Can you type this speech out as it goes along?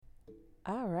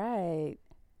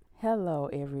Hello,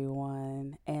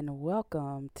 everyone, and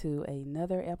welcome to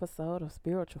another episode of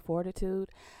Spiritual Fortitude.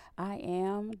 I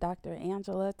am Dr.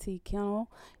 Angela T.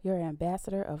 Kennel, your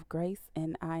ambassador of grace,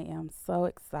 and I am so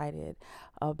excited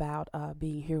about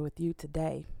being here with you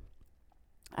today.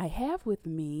 I have with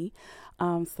me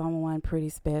someone pretty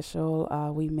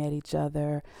special. We met each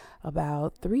other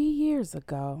about 3 years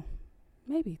ago.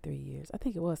 Maybe 3 years. I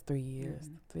think it was 3 years,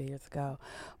 3 years ago.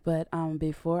 But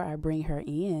before I bring her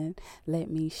in, let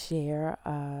me share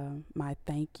my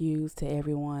thank yous to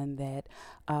everyone that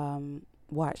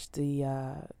watched the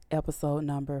episode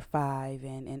number 5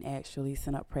 and actually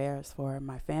sent up prayers for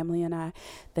my family and I.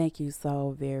 Thank you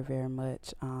so very, very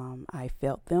much. I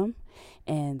felt them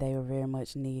and they were very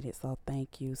much needed. So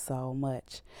thank you so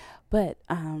much. But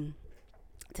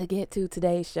to get to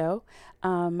today's show,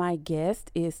 my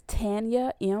guest is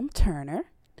Tanya M.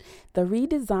 Turner, the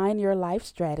Redesign Your Life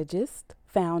strategist,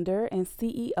 founder, and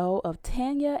CEO of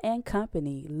Tanya and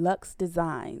Company, Luxe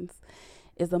Designs,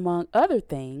 is among other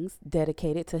things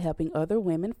dedicated to helping other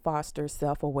women foster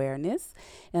self-awareness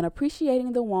and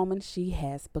appreciating the woman she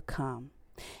has become.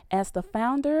 As the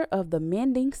founder of the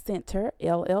Mending Center,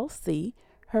 LLC,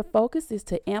 her focus is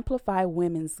to amplify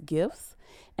women's gifts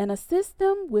and assist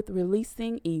them with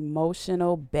releasing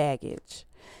emotional baggage.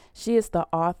 She is the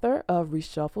author of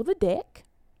Reshuffle the Deck,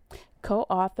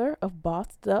 co-author of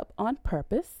Bossed Up on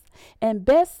Purpose, and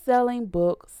best-selling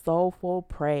book Soulful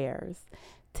Prayers.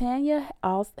 Tanya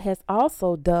has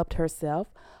also dubbed herself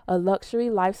a luxury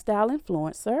lifestyle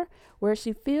influencer, where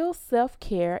she feels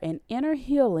self-care and inner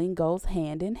healing goes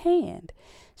hand in hand.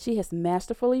 She has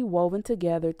masterfully woven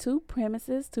together two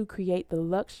premises to create the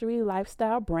luxury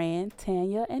lifestyle brand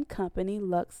Tanya and Company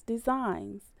Luxe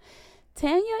Designs.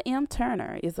 Tanya M.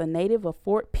 Turner is a native of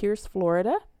Fort Pierce,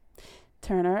 Florida.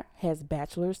 Turner has a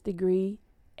bachelor's degree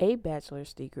in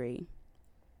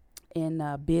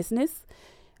business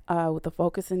with a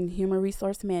focus in human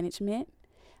resource management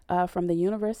from the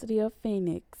University of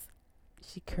Phoenix.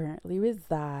 She currently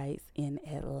resides in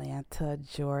Atlanta,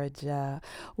 Georgia.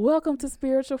 Welcome to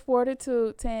Spiritual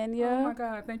Fortitude, Tanya. Oh my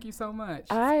God, thank you so much.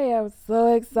 I am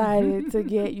so excited to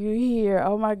get you here.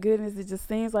 Oh my goodness, it just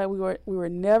seems like we were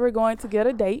never going to get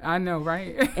a date. I know,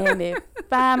 right? And it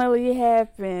finally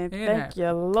happened. Thank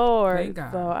you, Lord. Thank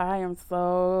God. So I am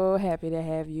so happy to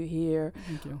have you here.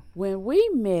 Thank you. When we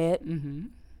met,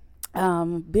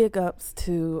 big ups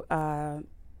to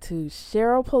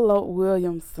Cheryl Pelote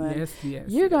Williamson. Yes.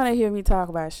 You're going to hear me talk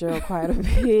about Cheryl quite a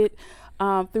bit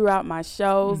throughout my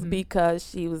shows because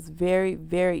she was very,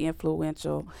 very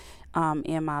influential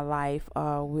in my life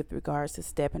with regards to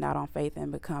stepping out on faith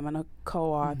and becoming a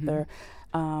co-author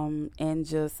and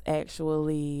just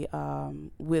actually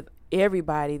with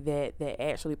everybody that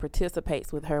actually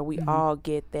participates with her, we all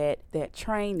get that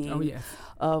training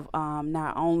of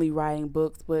not only writing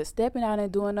books but stepping out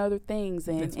and doing other things,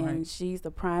 and she's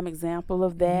the prime example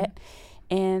of that.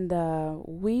 And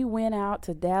we went out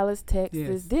to Dallas,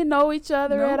 Texas. Didn't know each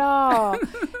other at all.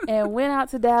 And went out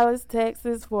to Dallas,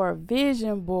 Texas for a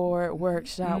vision board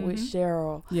workshop with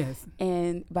Cheryl. Yes.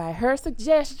 And by her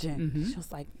suggestion, she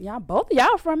was like, both of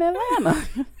y'all from Atlanta.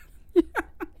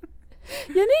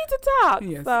 You need to talk.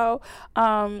 Yes. So,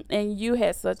 and you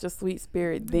had such a sweet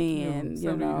spirit then.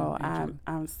 So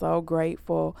I'm so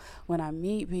grateful when I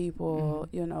meet people,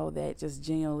 that just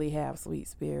genuinely have sweet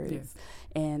spirits. Yes.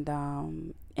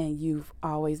 And you've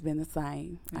always been the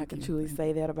same. I can truly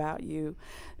say that about you.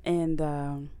 And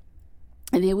then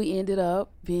we ended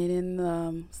up being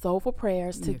in Soulful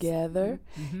Prayers together.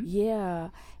 Yeah.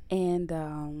 And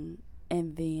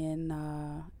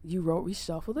then you wrote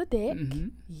Reshuffle the Deck.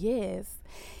 Yes.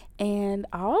 And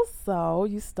also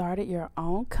you started your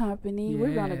own company.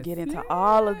 We're going to get into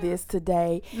all of this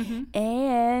today.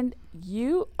 And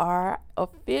you are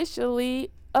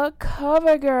officially a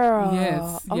cover girl.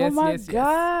 Yes. Oh my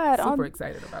God. Super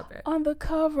excited about that. On the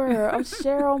cover of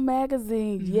Cheryl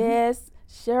magazine. Yes.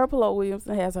 Cheryl Pelote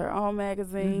Williamson has her own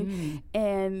magazine.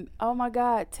 And oh my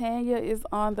God, Tanya is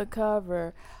on the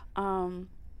cover.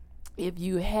 If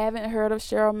you haven't heard of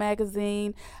Cheryl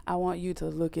magazine, I want you to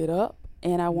look it up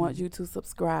and I want you to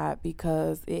subscribe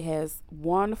because it has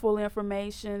wonderful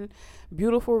information,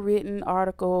 beautiful written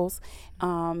articles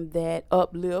that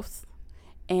uplifts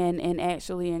and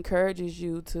actually encourages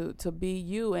you to be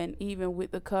you. And even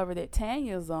with the cover that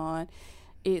Tanya's on,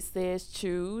 it says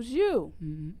choose you.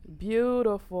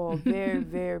 Beautiful. Very,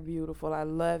 very beautiful. I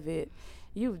love it.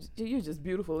 You're just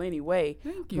beautiful anyway.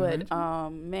 Thank you. But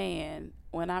man,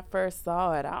 when I first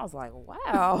saw it, I was like,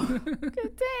 wow, look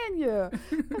at Tanya.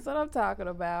 That's what I'm talking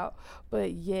about.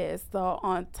 But yes, so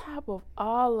on top of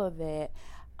all of that,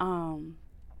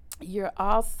 You're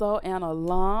also an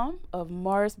alum of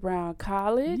Morris Brown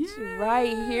College,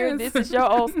 right here. This is your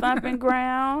old stomping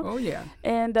ground. Oh, yeah.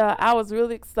 And I was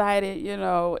really excited. You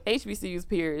know, HBCU's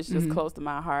period is just close to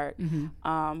my heart.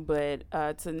 But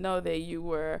to know that you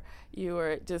were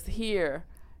just here.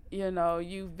 You know,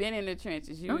 you've been in the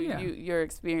trenches. Your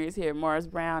experience here at Morris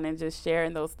Brown and just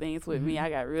sharing those things with me, I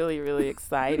got really, really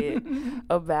excited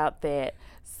about that.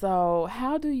 So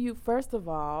how do you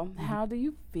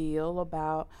feel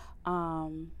about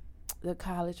the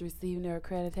college receiving their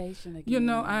accreditation again? You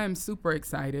know, I am super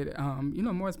excited.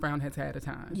 Morris Brown has had a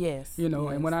time. Yes.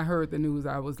 And when I heard the news,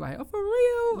 I was like, oh, for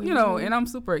real? You know, and I'm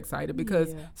super excited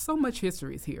because so much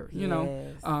history is here, you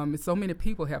know. So many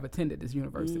people have attended this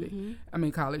university,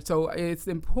 college. So it's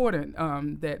important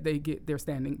that they get their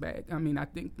standing back. I mean, I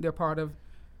think they're part of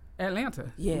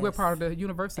Atlanta. Yes. We're part of the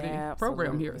university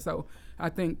program here. So I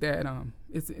think that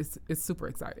it's super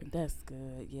exciting. That's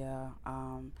good, yeah.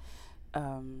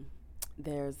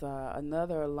 There's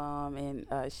another alum,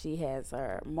 and she has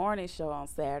her morning show on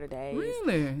Saturdays.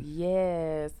 Really?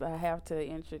 Yes. I have to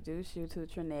introduce you to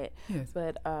Trinette. Yes.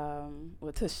 But,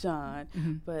 to Sean.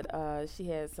 But she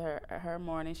has her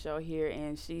morning show here,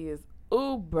 and she is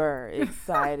uber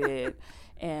excited.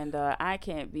 And I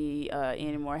can't be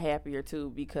any more happier, too,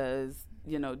 because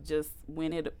you know, just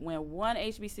when one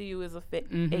HBCU is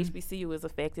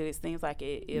affected, it seems like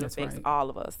it affects all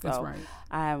of us. So that's right.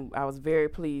 I was very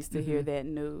pleased to hear that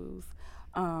news.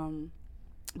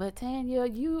 But Tanya,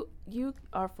 you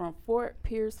are from Fort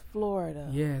Pierce, Florida.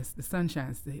 Yes, the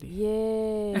Sunshine City.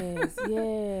 Yes,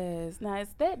 yes. Now is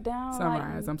that down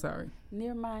Sunrise? I'm sorry.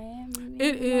 Near Miami.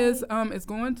 It is. It's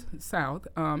going south.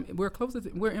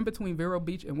 We're in between Vero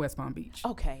Beach and West Palm Beach.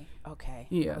 Okay.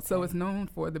 Yeah. Okay. So it's known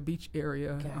for the beach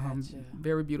area. Gotcha.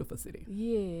 Very beautiful city.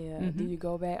 Yeah. Do you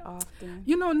go back often?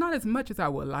 You know, not as much as I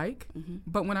would like.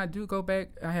 But when I do go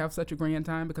back, I have such a grand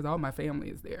time because all my family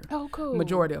is there. Oh, cool.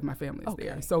 Majority of my family is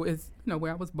there. So it's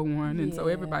where I was born, and so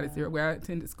everybody's there. Where I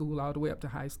attended school all the way up to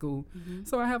high school.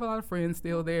 So I have a lot of friends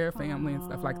still there, family and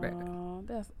stuff like that. Oh,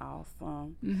 that's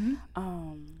awesome.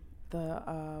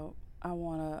 I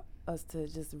want us to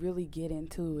just really get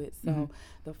into it. So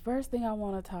the first thing I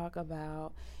want to talk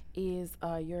about is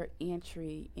your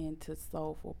entry into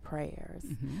soulful prayers.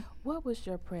 What was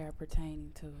your prayer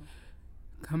pertaining to?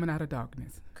 Coming out of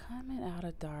darkness. Coming out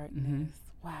of darkness.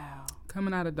 Wow.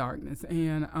 Coming out of darkness.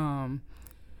 And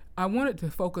I wanted to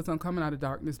focus on coming out of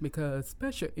darkness because,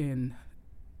 especially in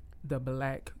the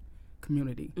Black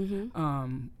community,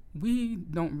 we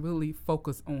don't really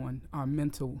focus on our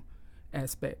mental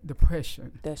aspect,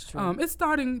 depression. That's true. It's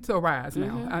starting to arise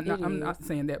now. I'm not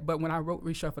saying that, but when I wrote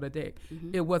Reshuffle the Deck,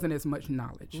 it wasn't as much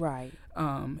knowledge. Right.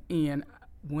 And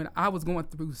when I was going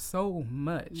through so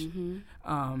much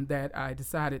that I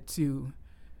decided to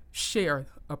share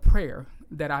a prayer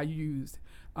that I used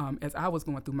as I was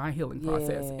going through my healing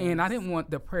process. And I didn't want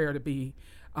the prayer to be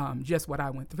just what I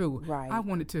went through. Right. I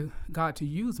wanted God to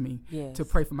use me to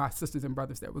pray for my sisters and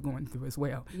brothers that were going through as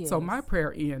well. So my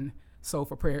prayer in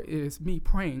Soulful Prayer is me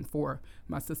praying for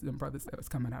my sisters and brothers that was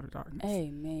coming out of darkness.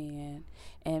 Amen.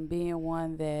 And being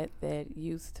one that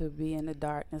used to be in the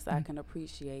darkness, I can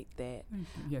appreciate that.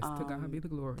 Yes, to God be the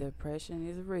glory. Depression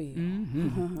is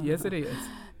real. Yes, it is.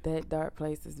 That dark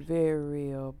place is very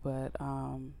real, but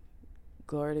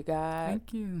glory to God.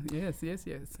 Thank you. Yes.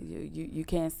 You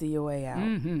can't see your way out.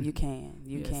 You can.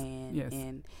 Yes.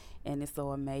 And it's so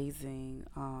amazing.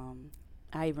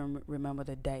 I even remember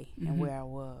the day and where I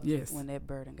was when that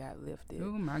burden got lifted.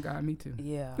 Oh my God, me too.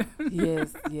 Yeah,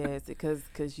 yes,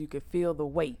 because you could feel the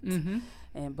weight,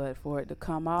 but for it to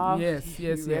come off,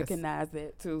 you recognize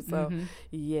that too. So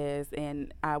yes,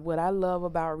 and what I love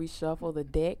about Reshuffle the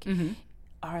Deck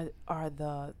are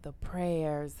the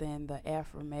prayers and the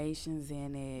affirmations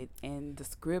in it and the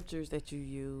scriptures that you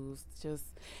use,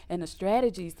 and the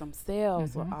strategies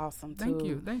themselves were awesome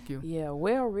too. Thank you. Yeah,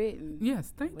 well written.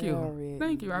 Yes, thank you.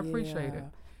 I appreciate it.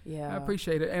 Yeah, I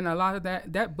appreciate it. And a lot of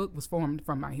that book was formed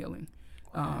from my healing.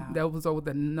 Wow. That was over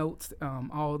the notes,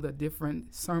 all the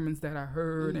different sermons that I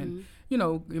heard, and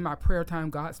in my prayer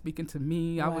time, God speaking to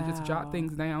me. I would just jot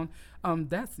things down.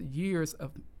 That's years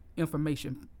of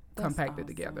information compacted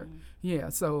together. Yeah,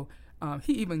 so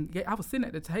he even I was sitting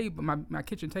at the table, my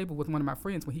kitchen table, with one of my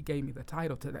friends when he gave me the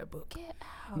title to that book. Get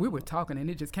out. We were talking and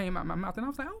it just came out my mouth and I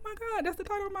was like, oh my God, that's the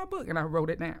title of my book, and I wrote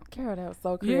it down. Carol, that was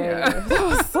so creative. That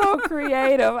was so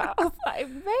creative. I was like,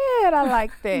 man, I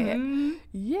like that.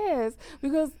 Yes,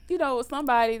 because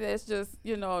somebody that's just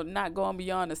not going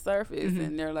beyond the surface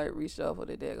and they're like, Reshuffle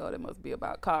the Deck, that must be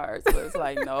about cards. So it's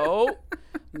like, no,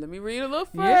 let me read a little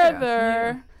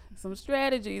further. some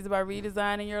strategies about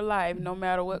redesigning your life, no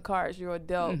matter what cards you're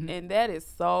dealt. And that is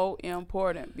so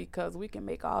important, because we can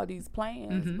make all these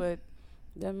plans, but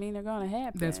doesn't mean they're going to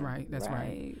happen. That's right. That's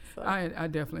right. So. I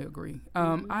definitely agree.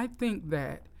 I think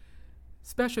that,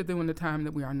 especially during the time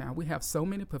that we are now, we have so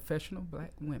many professional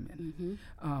black women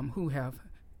who have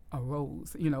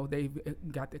arose. They've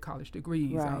got their college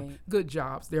degrees, good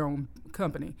jobs, their own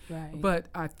company. But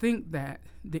I think that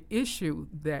the issue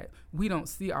that we don't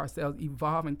see ourselves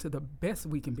evolving to the best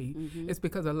we can be is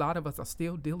because a lot of us are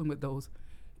still dealing with those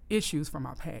issues from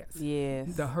our past.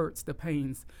 Yes. The hurts, the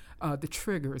pains, the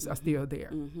triggers are still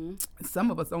there.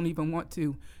 Some of us don't even want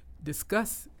to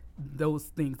discuss those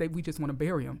things. We just want to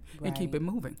bury them and keep it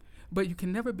moving. But you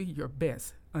can never be your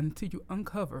best until you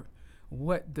uncover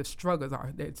what the struggles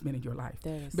are that's been in your life.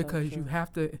 Because you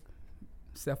have to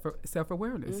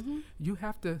self-awareness. You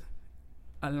have to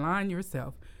align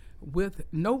yourself with,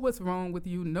 know what's wrong with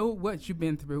you, know what you've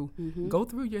been through, go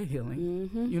through your healing,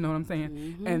 you know what I'm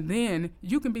saying? And then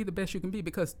you can be the best you can be,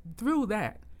 because through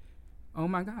that, oh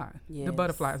my God, the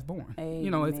butterfly is born.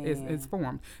 Amen. It's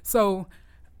formed. So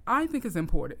I think it's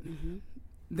important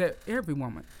that every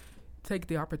woman take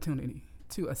the opportunity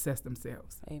to assess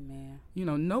themselves. Amen.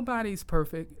 Nobody's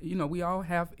perfect. We all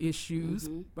have issues,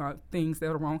 things that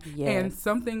are wrong, and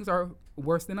some things are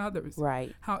worse than others.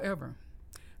 Right. However,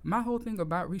 my whole thing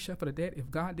about reshuffle the deck, if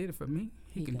God did it for me,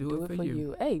 he can do it for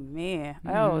you. Amen.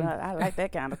 Oh, I like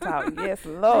that kind of talk. Yes,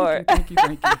 Lord. Thank you.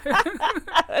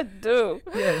 I do.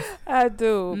 Yes. I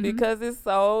do, because it's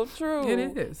so true.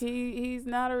 It is. He's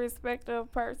not a respecter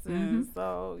of persons.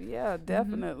 So, yeah,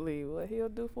 definitely. What he'll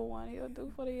do for one, he'll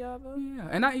do for the other. Yeah,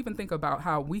 and I even think about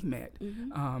how we met.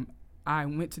 I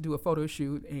went to do a photo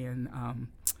shoot, and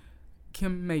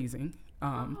Kim Mazing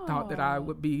thought that I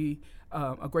would be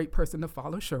a great person to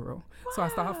follow Cheryl. Wow. So I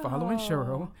started following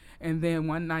Cheryl. And then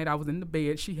one night I was in the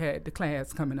bed. She had the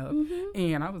class coming up.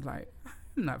 And I was like,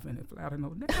 I'm not finna fly out of no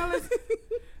Dallas.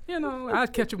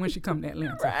 I'd catch her when she come to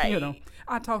Atlanta. Right.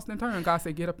 I tossed and turned. God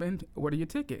said, get up and order your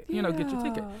ticket. Get your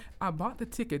ticket. I bought the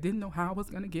ticket. Didn't know how I was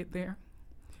going to get there.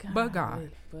 But God.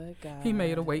 He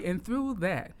made a way. And through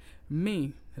that,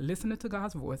 me listening to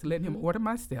God's voice, letting him order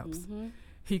my steps,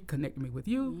 he connected me with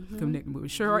you, connected me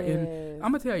with Cheryl. And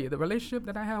I'm going to tell you, the relationship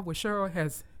that I have with Cheryl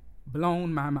has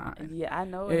blown my mind. Yeah, I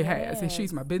know it has. And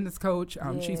she's my business coach.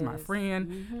 She's my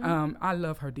friend. I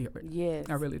love her dearly. Yes,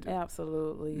 I really do.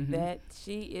 Absolutely. That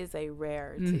she is a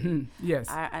rarity. Yes.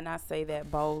 I say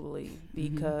that boldly,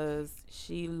 because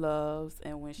she loves,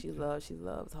 and when she loves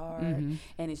hard, and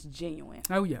it's genuine.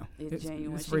 Oh yeah, it's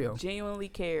genuine. It's she real. Genuinely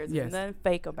cares. Yes. There's nothing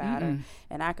fake about her,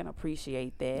 and I can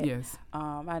appreciate that. Yes.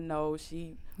 I know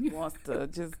she wants to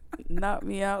just knock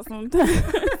me out sometimes.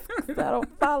 I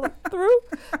don't follow through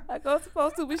like I'm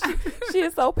supposed to, but she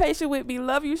is so patient with me.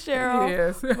 Love you, Cheryl.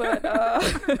 Yes.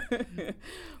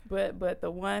 But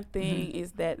the one thing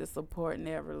is that the support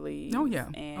never leaves. Oh yeah.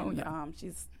 And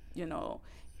she's,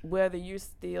 whether you're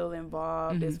still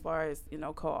involved as far as,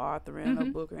 co-authoring a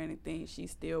book or anything,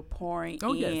 she's still pouring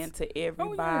into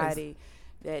everybody.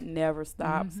 That never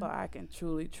stops. So I can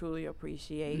truly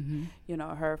appreciate,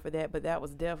 her for that. But that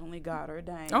was definitely God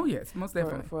ordained. Oh yes, most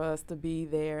definitely. For us to be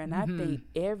there. And I think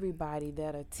everybody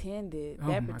that attended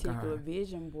that particular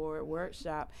vision board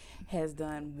workshop has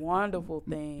done wonderful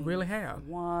things. Really have.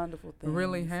 Wonderful things.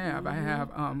 Really have. I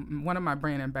have one of my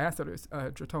brand ambassadors,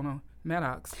 Dratona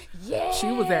Maddox. Yes,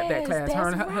 she was at that class, her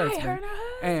and her husband. Her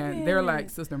and and they're like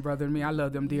sister and brother to me. I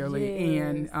love them dearly.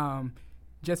 Yes. And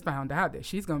just found out that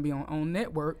she's going to be on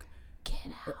network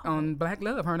on Black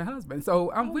Love, her and her husband.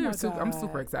 So I'm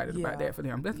super excited about that for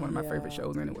them. That's one of my favorite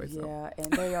shows anyway. So. Yeah,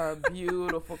 and they are a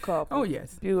beautiful couple. Oh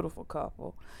yes, beautiful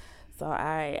couple. So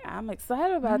I'm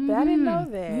excited about that. I didn't know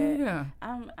that. Yeah.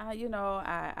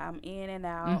 I'm in and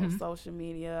out of social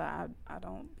media. I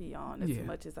don't be on as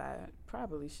much as I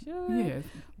probably should. Yes.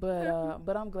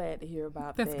 But I'm glad to hear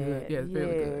about that's that. Good. Yes,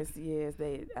 very good.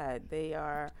 Yes. They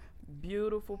are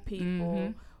beautiful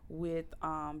people with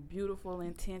beautiful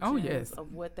intentions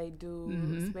of what they do,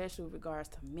 especially with regards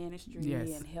to ministry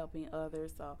and helping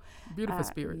others. So beautiful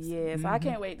spirits. Yes, I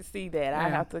can't wait to see that. I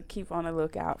have to keep on the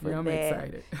lookout for that. I'm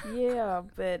excited. Yeah,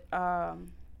 but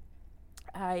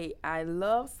I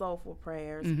love Soulful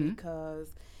Prayers because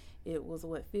it was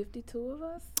 52 of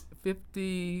us.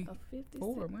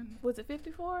 54. Was it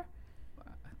 54?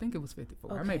 I think it was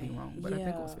 54. Okay. I may be wrong, but I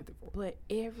think it was 54. But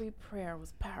every prayer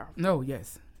was powerful. No,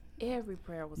 yes. Every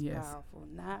prayer was powerful,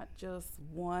 not just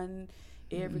one,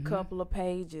 every couple of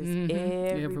pages,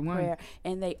 every prayer,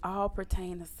 and they all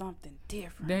pertain to something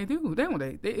different. They do, don't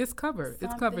they? It's covered. It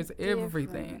covers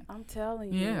everything. I'm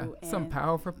telling you. Yeah, some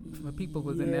powerful people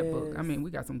was in that book. I mean,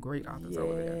 we got some great authors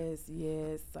over there.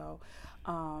 Yes. So,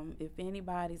 if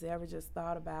anybody's ever just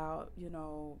thought about,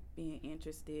 being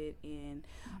interested in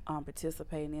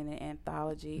participating in an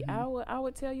anthology, I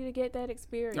would tell you to get that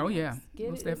experience. Oh yeah, get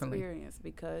most it definitely. Experience,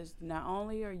 because not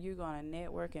only are you going to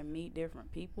network and meet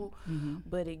different people,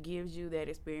 but it gives you that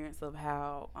experience of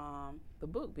how the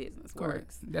book business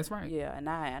works. That's right. Yeah, and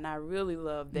I really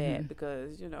love that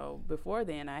because before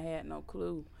then I had no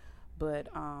clue, but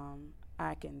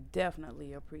I can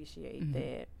definitely appreciate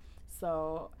that.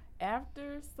 So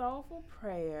after Soulful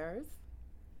Prayers,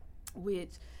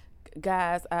 which,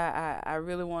 guys, I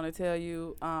really want to tell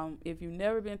you, if you've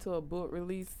never been to a book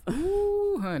release,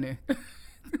 ooh, honey,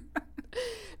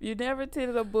 you never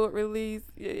attended a book release,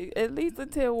 at least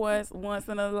attend once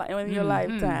in your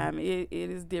lifetime. It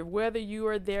is there, whether you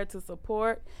are there to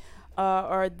support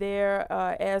or there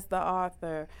as the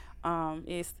author.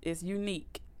 It's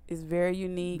unique. It's very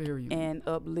unique and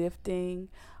uplifting.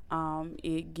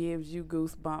 It gives you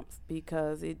goosebumps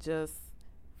because it just,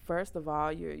 first of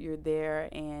all, you're there,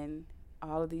 and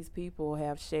all of these people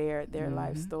have shared their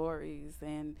life stories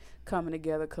and coming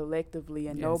together collectively,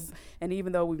 and and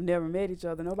even though we've never met each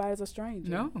other, nobody's a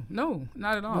stranger. No,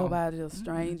 not at all. Nobody's a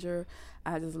stranger.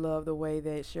 I just love the way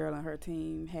that Cheryl and her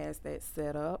team has that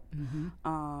set up.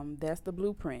 That's the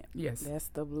blueprint. Yes, that's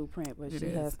the blueprint. But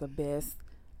she has the best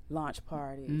launch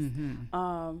parties.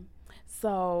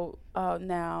 So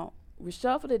now,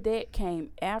 Reshuffle the Deck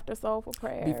came after Soulful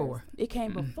Prayers. Before. It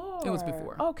came before. It was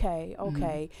before.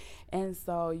 Okay. And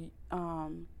so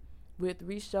with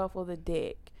Reshuffle the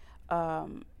Deck,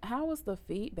 how was the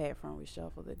feedback from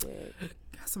Reshuffle the Deck?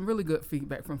 Got some really good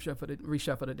feedback from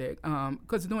Reshuffle the Deck.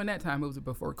 Because during that time, it was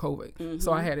before COVID.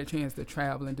 So I had a chance to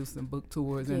travel and do some book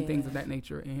tours and things of that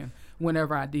nature. And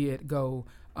whenever I did go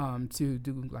to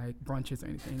do like brunches or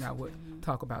anything, I would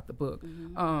talk about the book.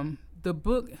 The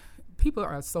book, people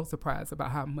are so surprised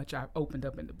about how much I opened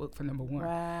up in the book, for number one.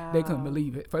 Wow. They couldn't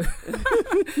believe it.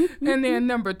 And then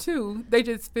number two, they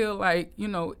just feel like,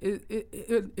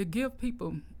 it give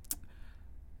people,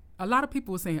 a lot of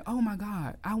people were saying, oh my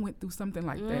God, I went through something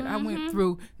like that. I went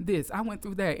through this, I went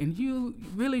through that. And you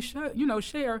really share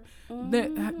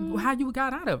that, how you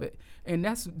got out of it. And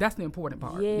that's the important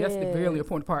part. That's the really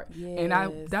important part.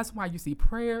 And that's why you see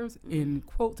prayers and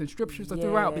quotes and scriptures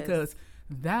throughout, because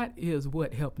that is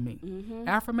what helped me.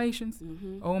 Affirmations,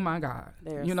 oh my God.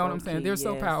 You know what I'm saying? They're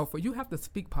so powerful. You have to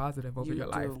speak positive over your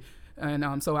life.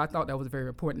 And so I thought that was very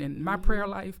important. And my prayer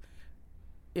life,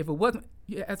 if it wasn't,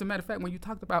 as a matter of fact, when you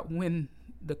talked about when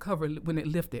it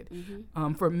lifted,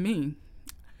 for me,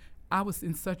 I was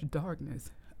in such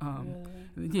darkness,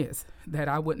 that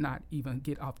I would not even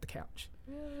get off the couch.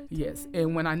 Really? Yes.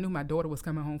 And when I knew my daughter was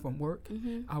coming home from work,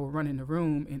 I would run in the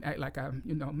room and act like I'm,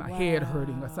 my head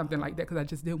hurting or something like that, because I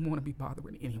just didn't want to be bothered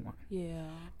with anyone. Yeah.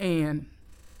 And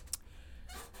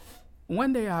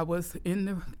one day I was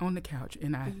on the couch,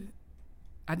 and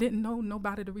I didn't know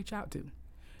nobody to reach out to.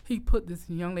 He put this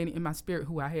young lady in my spirit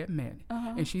who I had met,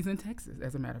 and she's in Texas,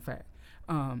 as a matter of fact.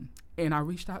 And I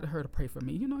reached out to her to pray for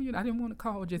me. I didn't want to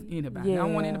call just anybody. I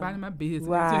don't want anybody in my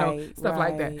business, stuff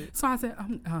like that. So I said,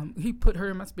 he put her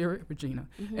in my spirit, Regina,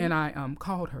 and I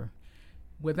called her.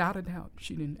 Without a doubt,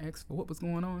 she didn't ask for what was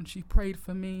going on. She prayed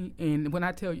for me, and when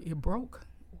I tell you, it broke.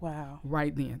 Wow.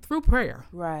 Right then. Through prayer.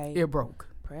 Right. It broke.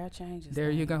 Prayer changes. There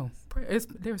you go.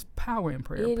 There's power in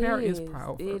prayer. Prayer is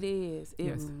powerful. It is.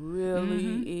 It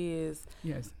really is.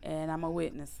 Yes. And I'm a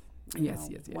witness. Yes.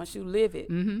 Once you live it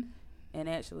and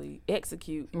actually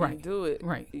execute and do it,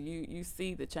 you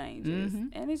see the changes.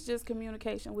 And it's just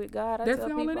communication with God. I tell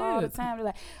people all the time, they're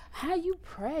like, how you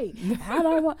pray? I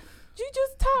don't want... You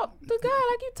just talk to God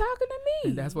like you're talking to me.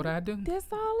 And that's what I do. That's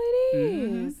all it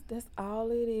is. That's all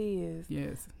it is.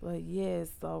 Yes. But yes,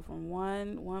 so from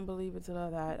one believer to the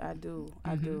other, I do.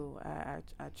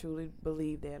 I truly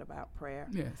believe that about prayer.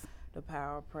 Yes. The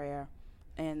power of prayer,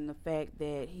 and the fact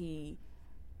that He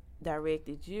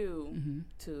directed you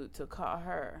to call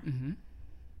her,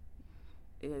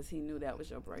 is He knew that was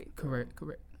your breakthrough. Correct.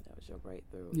 That was your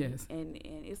breakthrough. Yes. And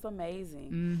it's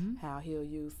amazing how He'll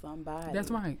use somebody. That's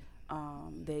right.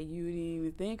 That you didn't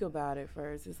even think about it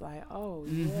first. It's like,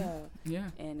 yeah,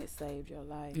 and it saved your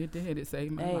life. It did. It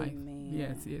saved my life.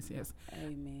 Yes.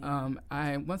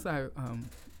 Amen. Once I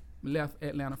left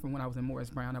Atlanta from when I was in Morris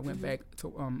Brown, I went back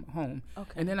to home,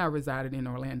 and then I resided in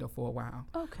Orlando for a while.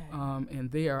 And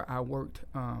there I worked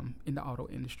in the auto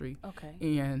industry.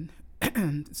 And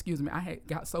excuse me, I had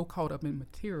got so caught up in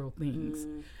material things.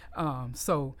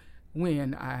 So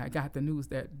when I got the news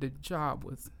that the job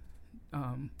was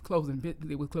closing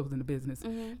the business,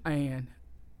 and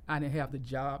I didn't have the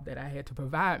job that I had to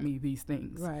provide me these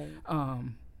things. Right.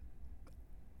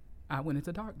 I went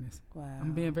into darkness. Wow.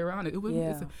 I'm being very honest.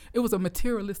 It was a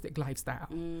materialistic lifestyle,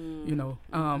 you know.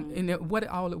 And what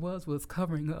all it was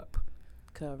covering up.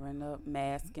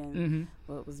 Masking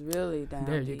what was really down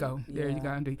there deep. You go. There you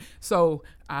go. So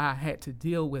I had to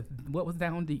deal with what was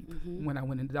down deep when I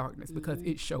went into darkness because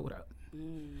it showed up.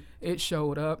 It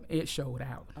showed up. It showed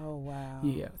out. Oh, wow.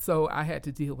 Yeah. So I had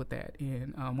to deal with that.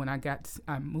 And when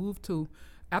I moved to,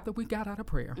 after we got out of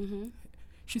prayer,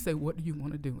 she said, "What do you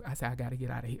want to do?" I said, "I got to get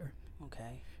out of here."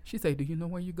 Okay. She said, "Do you know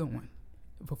where you're going?"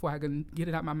 Before I could get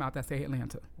it out my mouth, I said,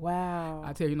 "Atlanta." Wow.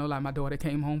 I tell you, like my daughter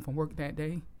came home from work that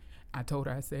day. I told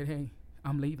her, I said, "Hey,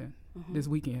 I'm leaving this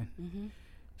weekend."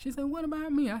 She said, "What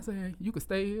about me?" I said, "You can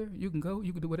stay here. You can go.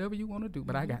 You can do whatever you want to do,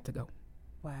 but I got to go."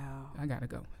 Wow. I got to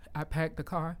go. I packed the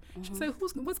car. She said,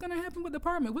 "What's going to happen with the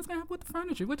apartment? What's going to happen with the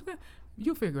furniture?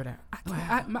 You figure it out."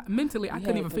 Mentally, I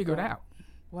couldn't even figure it out.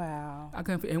 Wow. I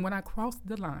couldn't. And when I crossed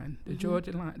the line, the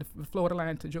Georgia line, the Florida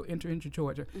line to enter into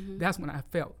Georgia, that's when I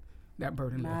felt that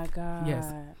burden lift. My God.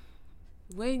 Yes.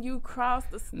 When you crossed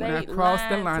the state line, when I crossed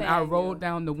the line, I rolled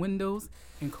down the windows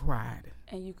and cried.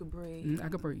 And you could breathe. I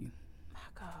could breathe. My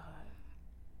God.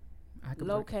 I could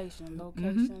location.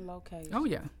 Oh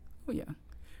yeah.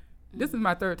 This is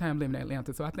my third time living in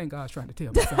Atlanta, so I think God's trying to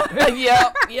tell me something.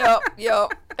 Yep. I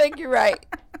think you're right.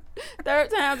 Third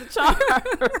time's a charm.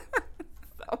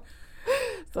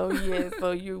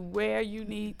 So you're where you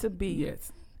need to be.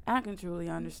 Yes. I can truly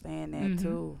understand that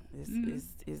too. It's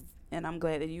and I'm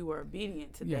glad that you were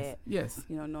obedient to that. Yes.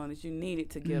 You know, knowing that you needed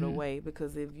to get away,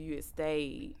 because if you had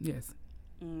stayed,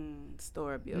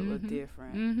 story would be a little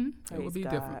different. It would be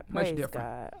God. different. Praise Much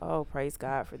different. God. Oh, praise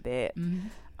God for that.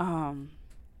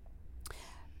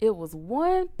 It was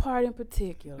one part in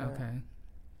particular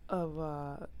of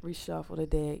Reshuffle the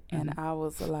Deck, and I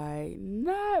was like,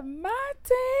 not my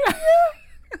Tanya.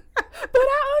 But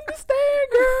I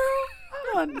understand, girl.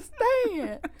 I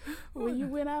understand. When you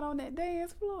went out on that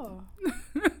dance floor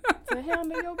to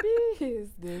handle your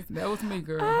business. That was me,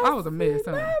 girl. I was a mess,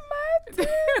 huh? Not my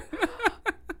Tanya.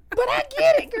 But I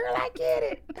get it, girl. I get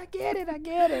it.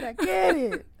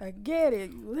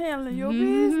 You was handling your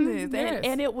business. Yes.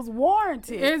 And it was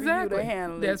warranted for you to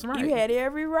handle it. That's right. You had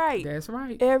every right. That's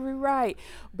right. Every right.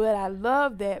 But I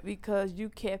love that because you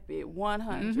kept it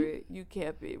 100. You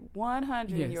kept it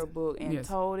 100 in your book and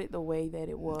told it the way that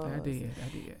it was. I did.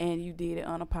 And you did it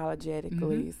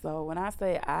unapologetically. So when I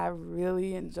say I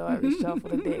really enjoy Reshuffle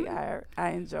the Deck, I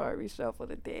enjoy Reshuffle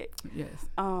the Deck. Yes.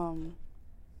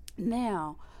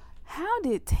 Now, how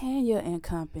did Tanya and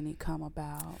Company come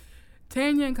about?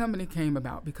 Tanya and Company came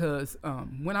about because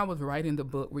when I was writing the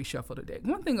book Reshuffle the Deck,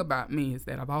 one thing about me is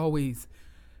that I've always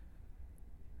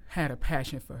had a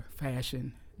passion for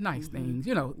fashion, nice things,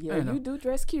 you know. Yeah, you do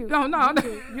dress cute. No.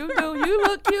 You do. You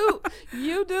look cute.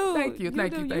 You do. Thank you.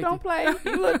 You don't play.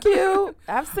 You look cute.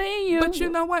 I've seen you. But you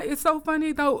know what? It's so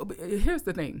funny, though. Here's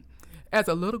the thing. As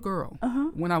a little girl,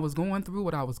 when I was going through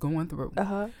what I was going through,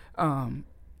 I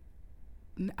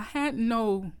had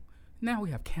no. Now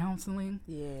we have counseling.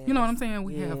 Yes. You know what I'm saying?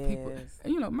 We have people.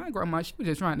 You know, my grandma, she was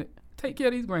just trying to take care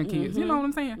of these grandkids. You know what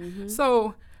I'm saying?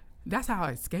 So that's how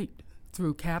I escaped,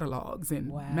 through catalogs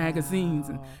and magazines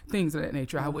and things of that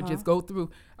nature. I would just go through.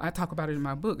 I talk about it in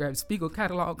my book. I have Spiegel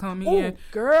catalog come in.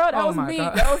 Girl, that was me.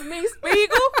 God. That was me,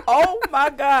 Spiegel. Oh my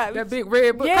God. That big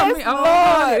red book come in.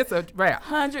 Oh, it's a wrap.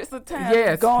 Hundreds of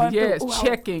times.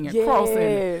 Checking and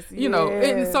crossing. You know,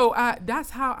 and so that's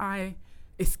how I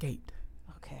escaped.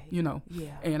 You know,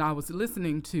 and I was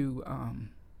listening to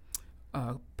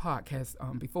a podcast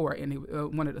before, and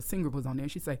one of the singers was on there.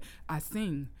 And she said, "I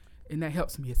sing, and that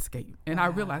helps me escape." And I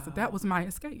realized that was my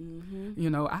escape. You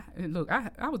know,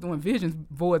 I was doing visions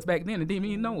boards back then and didn't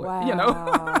even know it. You know,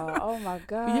 oh my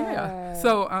God. Yeah.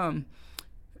 So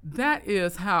that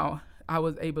is how I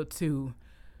was able to.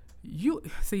 You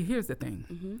see, here's the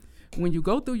thing: when you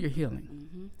go through your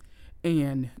healing.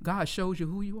 And God shows you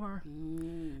who you are,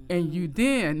 and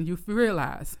you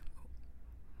realize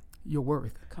your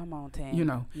worth. Come on, Tanya. You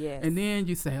know, and then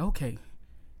you say, okay,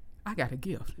 I got a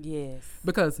gift. Yes.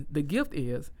 Because the gift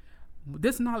is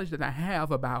this knowledge that I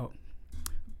have about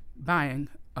buying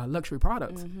luxury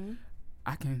products.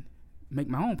 I can make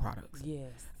my own products.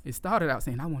 Yes. It started out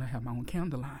saying I want to have my own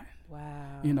candle line.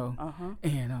 Wow. You know,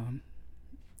 and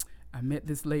I met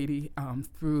this lady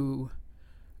through.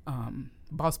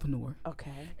 bosspreneur.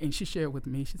 Okay. And she shared with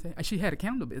me, she said, she had a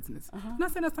candle business. And I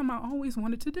said, that's something I always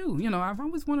wanted to do. I've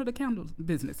always wanted a candle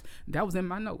business. That was in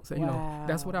my notes. Wow.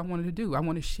 That's what I wanted to do. I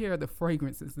want to share the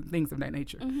fragrances and things of that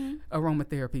nature,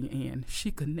 aromatherapy. And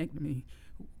she connected me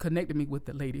with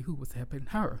the lady who was helping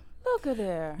her. Look at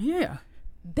there. Yeah.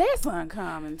 That's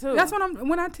uncommon too. That's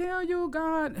when I tell you,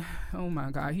 God, oh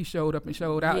my God, he showed up and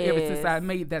showed out ever since I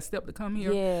made that step to come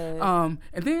here. Yes.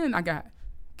 And then I got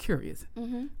curious.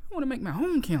 I want to make my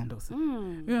own candles,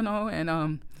 and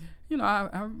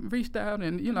I reached out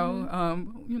and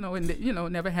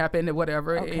never happened or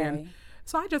whatever. Okay. And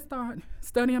so I just started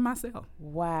studying myself.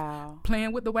 Wow.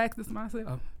 Playing with the waxes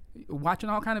myself,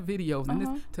 watching all kind of videos, and this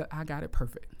till I got it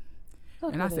perfect.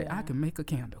 Look and I at said, that. I can make a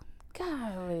candle.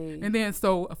 Golly. And then,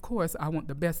 so of course, I want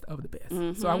the best of the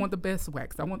best. So I want the best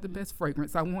wax. I want the best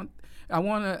fragrance. I want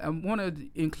to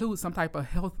include some type of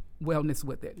health wellness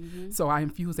with it. So I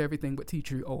infuse everything with tea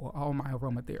tree oil, all my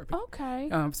aromatherapy. Okay.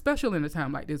 Especially in a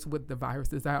time like this with the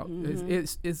viruses out,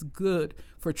 it's good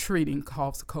for treating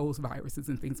coughs, colds, viruses,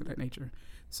 and things of that nature.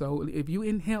 So if you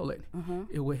inhale it,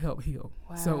 it will help heal.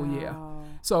 Wow. So yeah.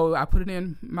 So I put it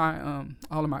in my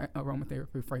all of my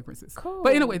aromatherapy fragrances. Cool.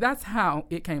 But anyway, that's how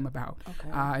it came about. Okay.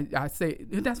 I say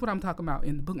that's what I'm talking about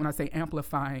in the book when I say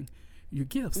amplifying your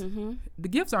gifts. The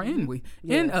gifts are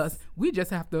in us. We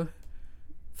just have to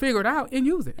figure it out and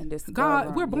use it. And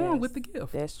God, we're born with the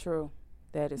gift. That's true.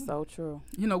 That is so true.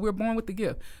 We're born with the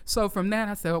gift. So from that,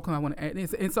 I said, okay, I want to add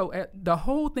this. And so the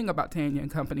whole thing about Tanya and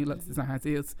Company Lux Designs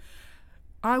is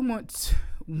I want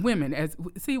women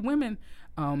women,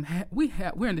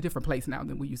 we're in a different place now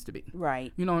than we used to be.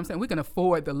 Right. You know what I'm saying? We can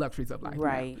afford the luxuries of life.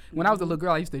 Right. Now. When I was a little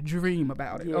girl, I used to dream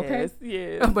about it. Yes, okay.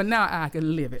 Yes. But now I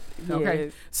can live it. Okay.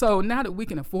 Yes. So now that we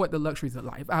can afford the luxuries of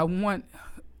life, I want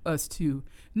us to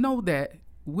know that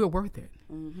we're worth it.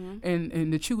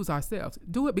 And to choose ourselves.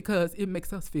 Do it because it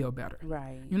makes us feel better.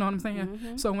 Right. You know what I'm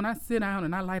saying? So when I sit down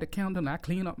and I light a candle and I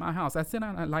clean up my house, I sit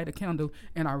down and I light a candle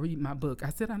and I read my book. I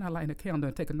sit down and I light a candle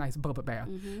and take a nice bubble bath.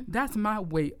 That's my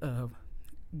way of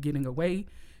getting away,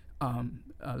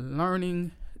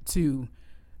 learning to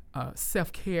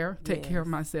self-care, take care of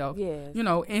myself,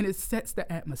 and it sets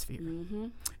the atmosphere.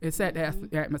 It set the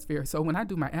atmosphere. So when I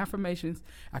do my affirmations,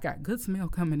 I got good smell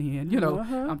coming in,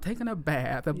 I'm taking a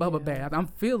bath, a bubble bath, I'm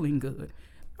feeling good.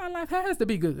 My life has to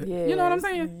be good. You know what I'm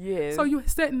saying? Yes. So you're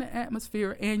setting the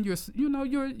atmosphere and you're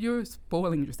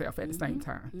spoiling yourself at the same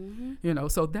time.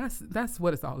 So that's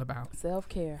what it's all about.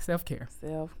 Self-care.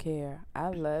 I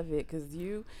love it because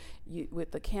you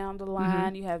with the candle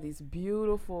line, you have these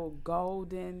beautiful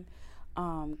golden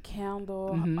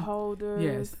candle holders.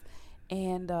 Yes.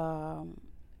 And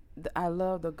I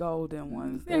love the golden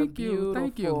ones. Thank They're you. beautiful.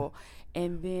 Thank you.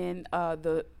 And then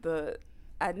the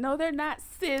I know they're not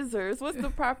scissors. What's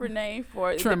the proper name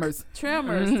for it? Trimmers.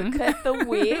 Trimmers to cut the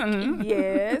wick.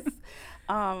 Yes.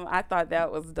 I thought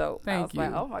that was dope. Thank you. I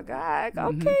was like, oh my God.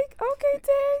 Okay,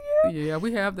 Tanya. Yeah,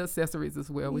 we have the accessories as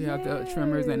well. We have the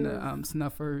trimmers and the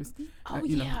snuffers. To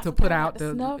I put out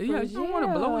the snuffers. You don't want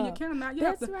to blow in your candle. Now you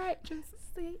That's have to right.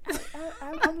 See,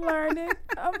 I'm learning.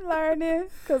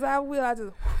 Because I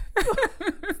just.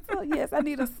 So yes, I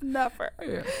need a snuffer.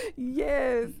 Yeah.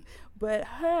 Yes, but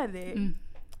honey,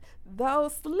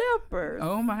 those slippers.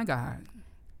 Oh my God.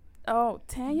 Oh,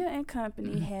 Tanya and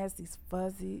Company has these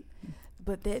fuzzy,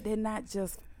 but they're not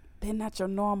your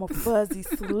normal fuzzy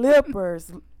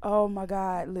slippers. Oh my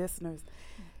God, listeners,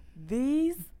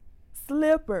 these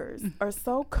slippers are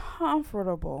so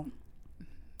comfortable.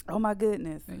 Oh my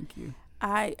goodness. Thank you.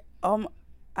 I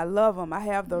love them. I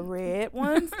have the red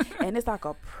ones, and it's like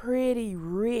a pretty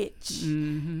rich,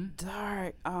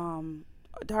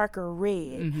 darker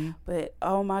red. But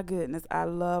oh my goodness, I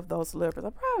love those slippers. I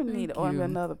probably need to order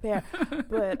another pair.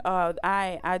 But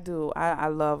I do. I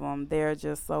love them. They're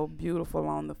just so beautiful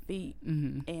on the feet,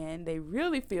 and they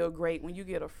really feel great when you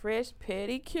get a fresh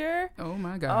pedicure. Oh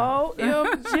my God.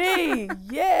 OMG.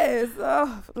 Yes.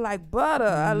 Oh, like butter.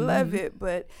 I love it.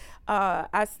 But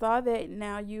I saw that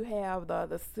now you have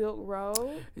the silk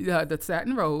robe. Yeah, the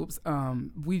satin robes.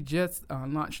 We just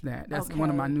launched that. That's one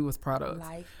of my newest products.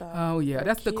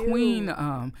 That's the Queen.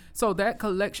 So that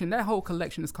whole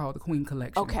collection is called the Queen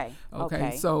Collection.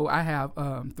 Okay. So I have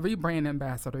 3 brand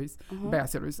ambassadors.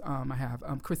 I have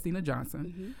Christina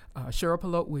Johnson, Cheryl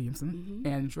Pelote Williamson,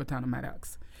 and Jordana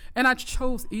Maddox. And I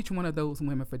chose each one of those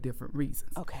women for different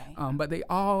reasons. Okay. But they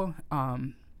all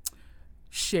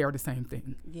share the same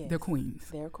thing. Yes. They're queens.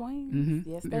 They're queens.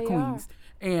 Yes, they're they queens.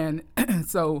 are. And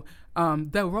so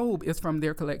the robe is from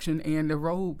their collection, and the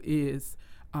robe is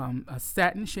a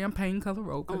satin champagne color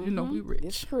robe, because you know we rich.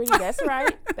 It's pretty. That's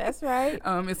right. That's right.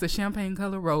 It's a champagne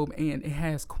color robe, and it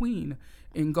has queen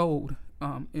in gold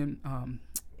on it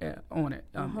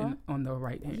on the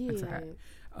right hand side.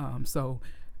 So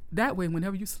that way,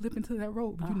 whenever you slip into that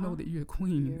robe, you know that you're a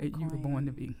queen that you were born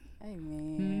to be.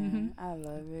 Amen. I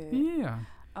love it. Yeah.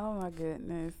 Oh my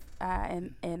goodness.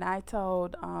 And I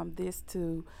told this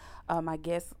to my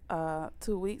guest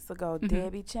 2 weeks ago,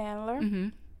 Debbie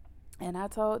Chandler. And I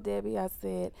told Debbie, I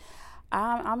said,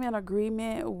 I'm in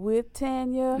agreement with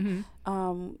Tanya.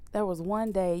 There was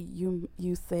one day you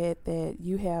said that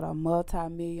you had a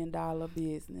multi-million-dollar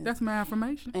business. That's my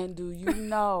affirmation. And do you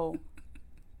know,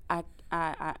 I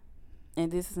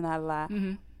and this is not a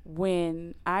lie,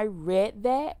 when I read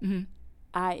that,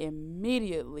 I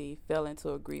immediately fell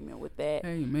into agreement with that.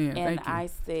 Amen. And Thank you. I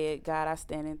said, God, I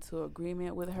stand into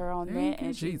agreement with her on Thank that. you,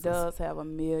 And she Jesus. does have $1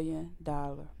 million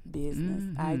business.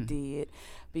 I did,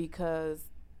 because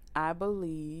I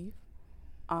believe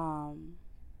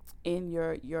in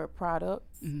your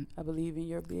products. I believe in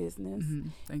your business.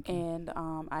 Thank you. And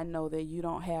I know that you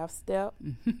don't have step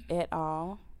at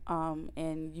all.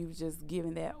 And you've just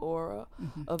given that aura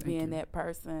of being that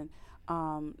person,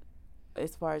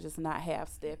 as far as just not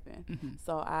half-stepping.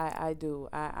 So I do.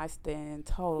 I stand in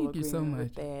total agreement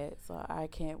with that. So I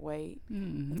can't wait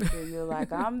until you're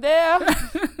like, I'm there.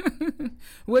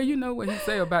 Well, you know what he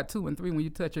say about 2 and 3 when you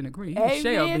touch and agree. Amen He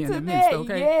shall be in to the midst, that.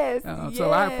 okay? Yes,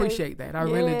 So I appreciate that. I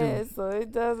really do. So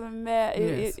it doesn't matter.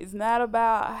 Yes. It's not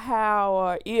about how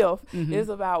or if. It's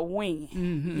about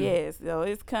when. Yes, so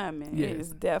it's coming. Yes.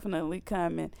 It's definitely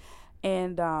coming.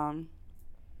 And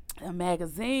a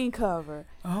magazine cover.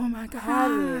 Oh my God! How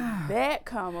did that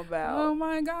come about? Oh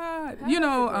my God! How did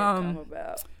that come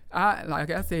about?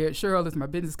 Like I said, Cheryl is my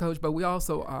business coach, but we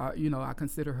also are, I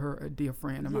consider her a dear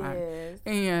friend of mine.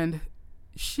 And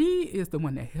she is the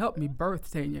one that helped me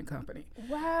birth Tanya and Company.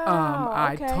 Wow.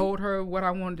 I told her what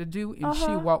I wanted to do, and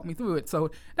she walked me through it. So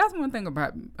that's one thing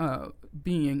about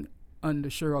being under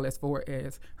Cheryl as far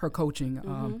as her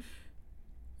coaching.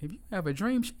 If you have a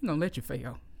dream, she ain't going to let you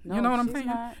fail. No, you know what I'm she's saying?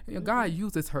 not. God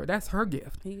uses her. That's her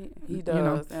gift. He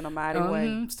does in a mighty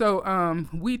way. So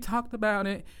we talked about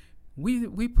it.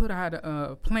 We put out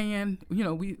a plan.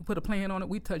 We put a plan on it.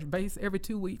 We touch base every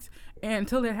 2 weeks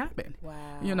until it happened.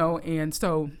 Wow. And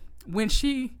so when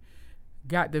she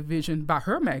got the vision by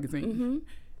her magazine,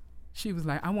 she was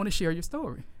like, I want to share your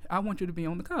story. I want you to be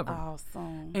on the cover.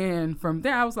 Awesome. And from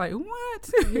there, I was like, what?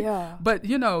 Yeah. But,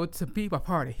 to be a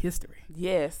part of history.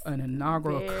 Yes. An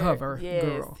inaugural cover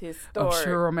girl of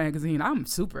Cheryl magazine. I'm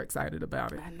super excited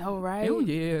about it. I know, right? Oh,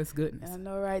 yes, goodness. I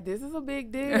know, right? This is a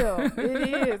big deal. It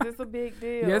is. It's a big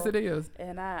deal. Yes, it is.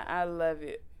 And I love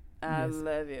it. I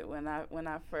love it. When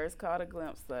I first caught a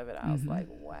glimpse of it, I was like,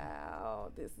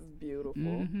 wow, this is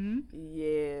beautiful.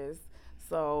 Yes.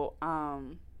 So,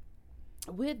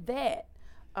 with that,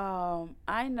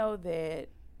 I know that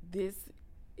this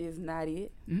is not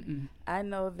it. I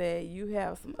know that you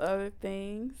have some other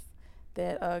things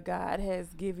that God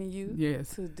has given you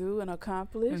to do and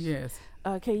accomplish. Yes.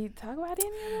 Can you talk about any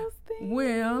of those things?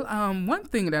 Well, one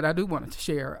thing that I do want to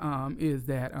share is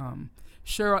that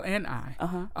Cheryl and I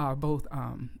are both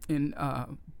in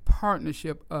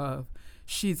partnership of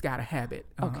She's Got a Habit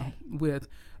with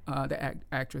the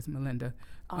actress Melinda.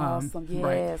 Awesome, yes.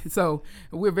 Right. So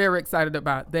we're very excited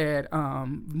about that.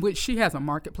 Which she has a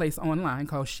marketplace online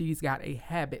called She's Got a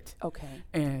Habit. Okay.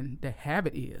 And the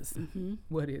habit is,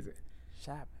 what is it?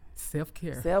 Shopping.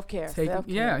 Self-care. Self-care.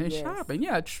 Yeah, and shopping.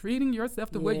 Yeah, treating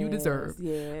yourself the way you deserve.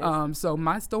 Yes. So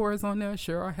my store is on there.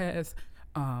 Cheryl has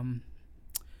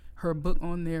her book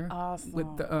on there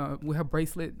with her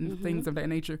bracelet and things of that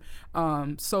nature.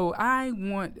 So I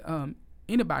want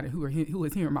anybody who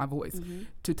is hearing my voice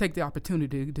to take the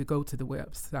opportunity to go to the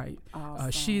website.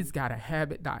 She's got a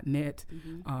habit.net.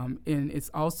 And it's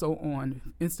also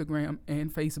on Instagram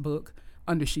and Facebook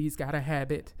under She's Got a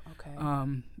Habit. Okay.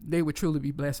 They would truly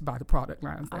be blessed by the product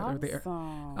lines that are there.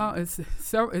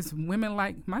 It's women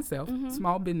like myself,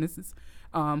 small businesses,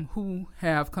 who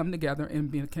have come together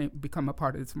and become a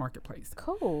part of this marketplace.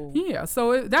 Cool. Yeah,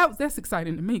 so that's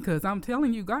exciting to me because I'm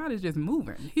telling you, God is just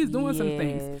moving. He's doing some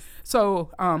things.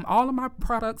 So all of my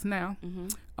products now,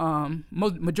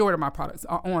 majority of my products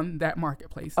are on that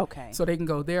marketplace. Okay. So they can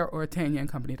go there or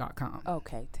tanyaandcompany.com.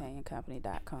 Okay,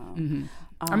 tanyaandcompany.com.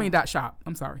 I mean .shop.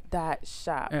 I'm sorry.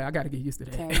 .shop. Yeah, I got to get used to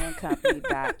that.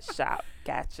 tanyaandcompany.shop.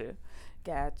 Gotcha.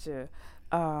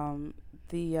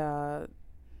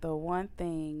 The one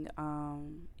thing,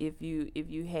 if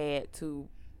you had to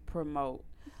promote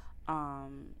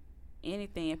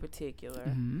anything in particular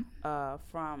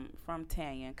from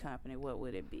Tanya and Company, what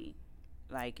would it be?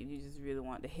 like you just really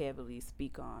want to heavily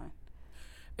speak on?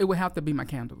 It would have to be my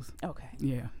candles. Okay.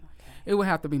 Yeah. Okay. It would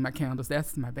have to be my candles.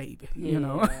 That's my baby, Yeah. you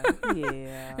know.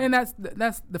 Yeah. And that's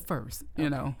the first, you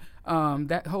know.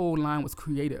 That whole line was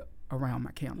created around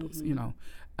my candles, you know.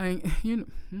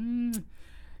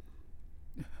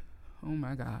 Oh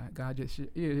my God! God just,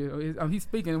 He's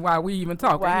speaking while we even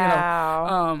talking. Wow.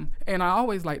 You know? And I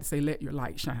always like to say, "Let your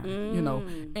light shine." You know,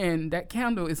 and that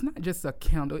candle is not just a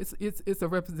candle; it's a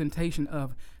representation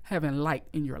of having light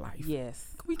in your life.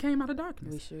 Yes. We came out of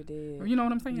darkness. We sure did. You know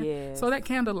what I'm saying? Yes. So that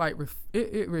candle light,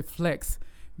 it reflects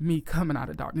me coming out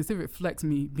of darkness. It reflects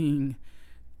me being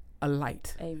a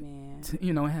light. Amen.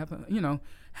 To,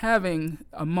 having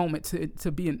a moment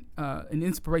to be an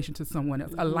inspiration to someone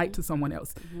else, a light to someone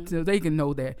else, so they can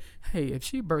know that, hey, if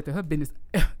she birthed her business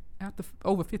after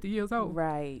over 50 years old,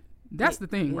 right? That's the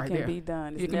thing right there. It can be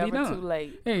done. It's it can never be done. too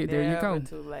late. Hey, there you go. Never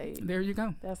too late. There you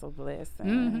go. That's a blessing.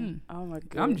 Mm-hmm. Oh my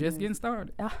goodness. I'm just getting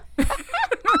started. I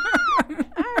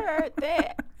heard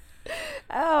that.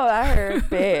 Oh, I heard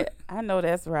that. I know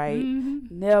that's right.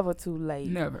 Never too late.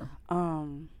 Never.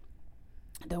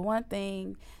 The one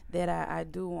thing that I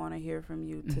do want to hear from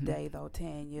you today, though,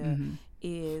 Tanya,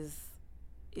 is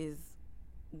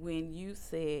when you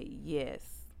said yes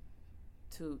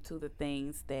to the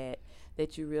things that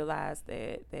you realized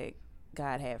that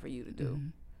God had for you to do.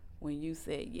 When you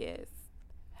said yes,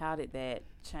 how did that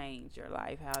change your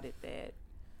life? How did that?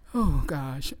 Oh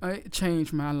gosh, it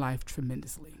changed my life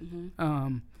tremendously.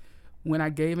 When I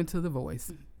gave into the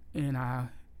voice, and I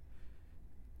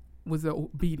was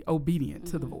obedient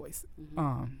to the voice,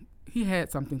 He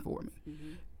had something for me.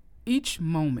 Each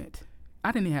moment,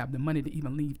 I didn't have the money to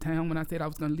even leave town. When I said I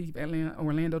was going to leave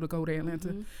Orlando to go to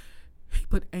Atlanta, He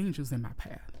put angels in my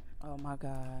path. Oh my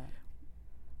God.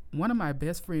 One of my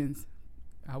best friends,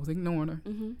 I was ignoring her,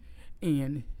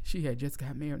 and she had just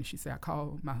got married, and she said, I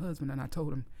called my husband and I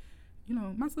told him,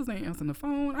 my sister ain't answering the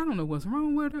phone. I don't know what's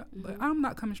wrong with her, but I'm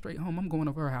not coming straight home. I'm going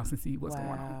over her house and see what's going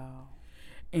on.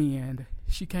 And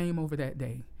she came over that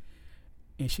day,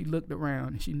 and she looked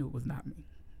around, and she knew it was not me.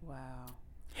 Wow.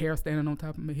 Hair standing on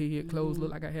top of my head, clothes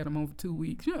looked like I had them on for 2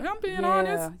 weeks. I'm being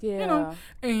honest,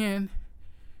 and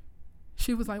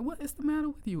she was like, what is the matter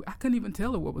with you? I couldn't even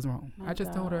tell her what was wrong. I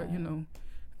just told her,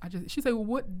 she said, well,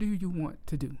 what do you want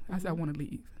to do? I said, I want to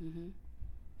leave.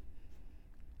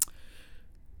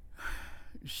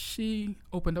 She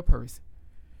opened her purse,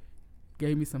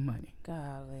 gave me some money.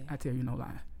 Golly. I tell you no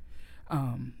lie.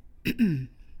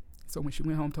 So when she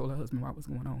went home, told her husband what was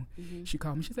going on. She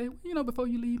called me. She said, before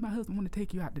you leave, my husband want to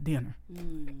take you out to dinner.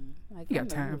 Like, you got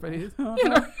time for this?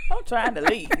 I'm trying to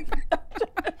leave.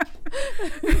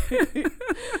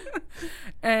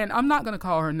 And I'm not going to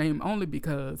call her name only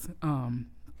because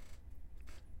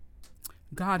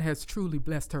God has truly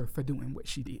blessed her for doing what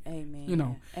she did.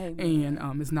 Amen. Amen.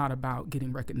 And it's not about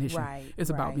getting recognition. Right. It's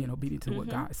about being obedient to what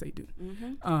God say do.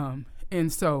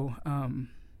 And so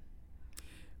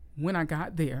when I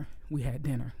got there, we had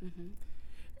dinner.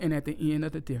 And at the end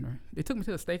of the dinner, they took me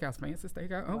to a steakhouse, fancy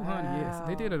steakhouse. Oh, honey, yes,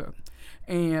 they did it up.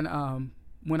 And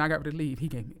when I got ready to leave, he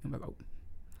gave me an envelope.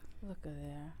 Look at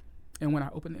that. And when I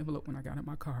opened the envelope, when I got in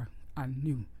my car, I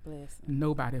knew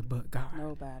nobody but God.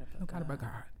 Nobody but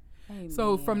God. Amen.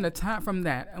 So from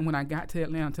that, and when I got to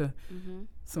Atlanta,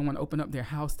 someone opened up their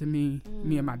house to me,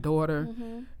 me and my daughter,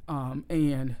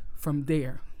 and from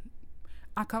there,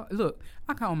 I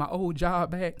called my old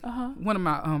job back. One of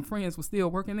my friends was still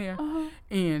working there,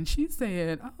 and she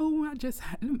said, "Oh, I'm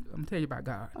gonna tell you about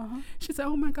God." She said,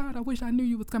 "Oh my God, I wish I knew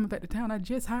you was coming back to town. I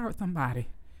just hired somebody."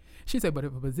 She said, "But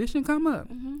if a position come up,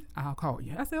 I'll call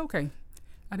you." I said, "Okay."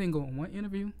 I didn't go on one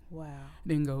interview. Wow.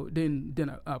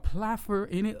 Didn't apply for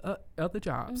any other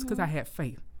jobs because I had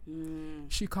faith.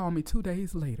 She called me 2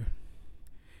 days later.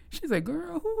 She said,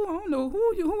 "Girl, I don't know who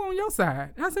on your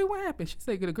side." I said, "What happened?" She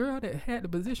said, "The girl that had the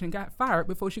position got fired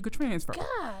before she could transfer."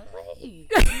 Golly.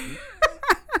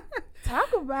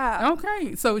 Talk about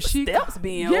so she steps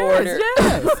being ordered.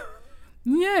 Yes.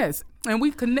 Yes, and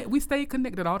we stayed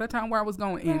connected all the time where I was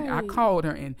going, and I called her,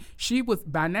 and she was,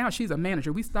 by now she's a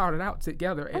manager. We started out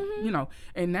together, at,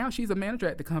 and now she's a manager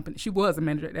at the company. She was a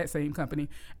manager at that same company,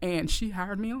 and she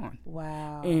hired me on.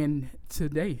 Wow. And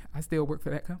today I still work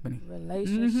for that company.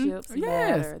 Relationships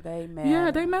matter. They matter. Yeah,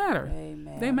 they matter.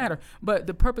 They matter. But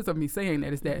the purpose of me saying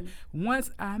that is that once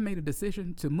I made a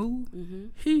decision to move,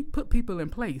 he put people in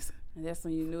place. And that's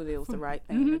when you knew that it was the right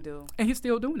thing to do. And he's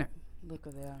still doing it. Look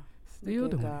at that. Still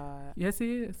doing it. Yes,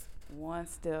 he is. One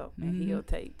step, and he'll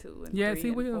take two and yes, three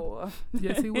he will. and four.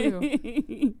 Yes, he will.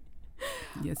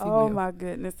 Yes, he Oh will. my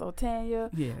goodness. So Tanya,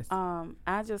 Yes.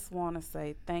 I just want to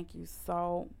say thank you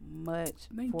so much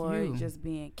for you. just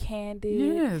being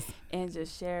candid Yes. and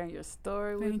just sharing your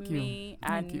story with me.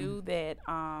 I knew that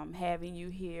having you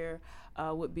here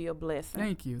would be a blessing.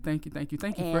 Thank you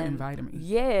for inviting me.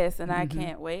 Yes, and I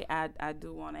can't wait. I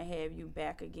do want to have you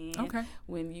back again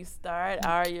when you start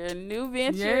your new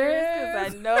ventures,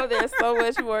 because I know there's so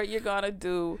much work you're gonna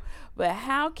do. But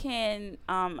how can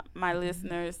my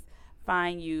listeners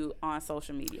find you on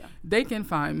social media? They can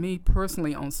find me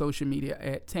personally on social media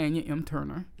at Tanya M.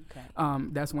 Turner. Okay.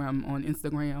 That's where I'm on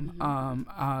Instagram.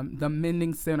 The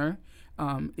Mending Center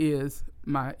is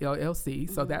my LLC,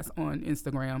 so that's on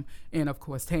Instagram. And, of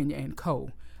course, Tanya & Co.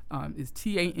 Is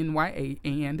Tanya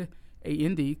and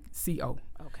ANDCO.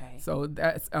 Okay. So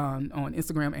that's on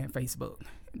Instagram and Facebook.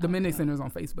 The Mending Center is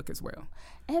on Facebook as well.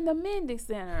 And the Mending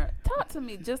Center, talk to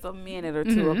me just a minute or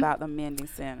two about the Mending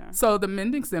Center. So the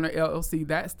Mending Center LLC,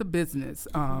 that's the business.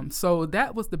 So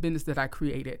that was the business that I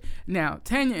created. Now,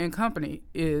 Tanya & Company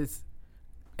is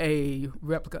a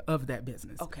replica of that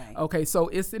business. Okay, so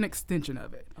it's an extension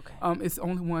of it. It's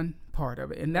only one part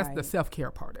of it, and that's the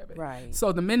self-care part of it. Right.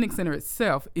 So the Mending Center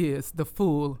itself is the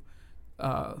full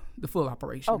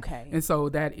operation. Okay. And so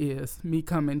that is me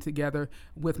coming together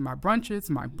with my brunches,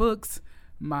 my books,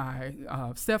 my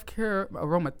self-care,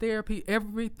 aromatherapy.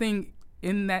 Everything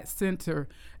in that center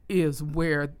is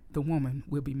where the woman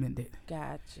will be mended.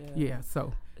 Gotcha. Yeah,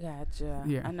 so. Gotcha.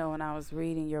 Yeah. I know when I was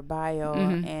reading your bio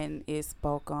and it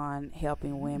spoke on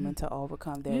helping women to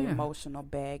overcome their emotional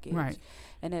baggage. Right.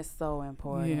 And it's so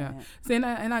important. Yeah. See, and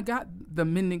I got the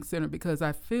Mending Center because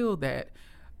I feel that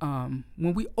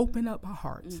when we open up our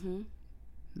hearts,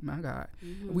 my God,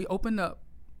 we open up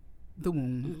the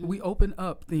wound, we open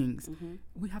up things,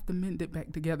 we have to mend it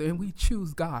back together, and we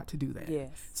choose God to do that. Yes.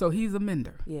 So he's a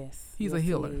mender. Yes. He's a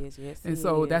healer. He is. Yes, and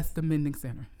so that's the Mending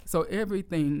Center. So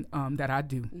everything that I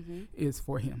do is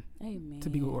for him. Amen. To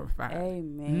be glorified.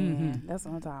 Amen. That's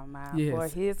what I'm talking about. Yes. For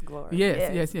his glory.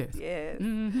 Yes. Yes.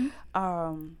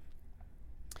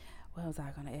 What was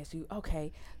I going to ask you?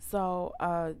 Okay. So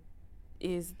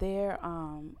is there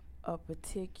a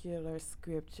particular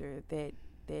scripture that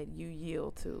you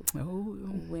yield to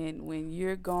when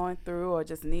you're going through or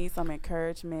just need some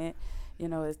encouragement? You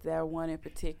know, is there one in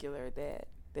particular that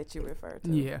you refer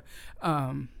to? Yeah.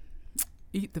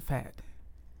 Eat the fat,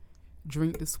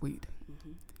 drink the sweet,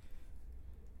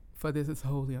 for this is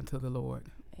holy unto the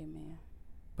Lord. Amen.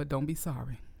 But don't be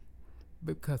sorry,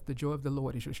 because the joy of the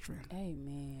Lord is your strength.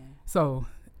 Amen. So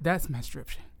that's my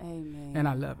scripture. Amen. And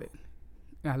I love it.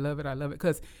 I love it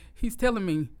because he's telling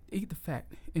me, eat the fat,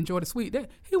 enjoy the sweet.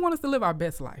 He wants us to live our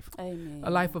best life. Amen.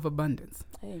 A life of abundance.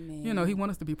 Amen. You know, he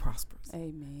wants us to be prosperous.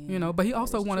 Amen. You know, but he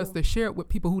also wants us to share it with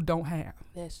people who don't have.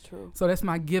 That's true. So that's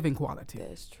my giving quality.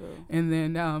 That's true. And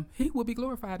then he will be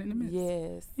glorified in the midst.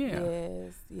 Yes.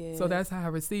 Yeah. Yes. So that's how I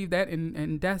received that,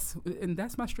 and that's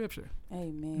my scripture.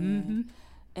 Amen.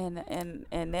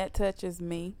 And that touches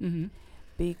me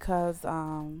because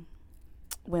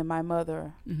when my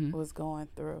mother was going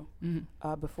through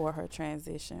before her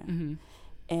transition,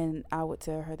 and I would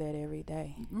tell her that every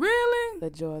day. Really? The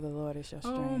joy of the Lord is your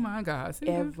strength. Oh my God! See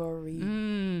every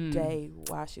day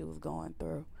while she was going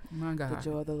through. My God. The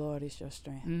joy of the Lord is your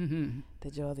strength.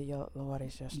 The joy of the Lord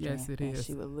is your strength. Yes, it is. And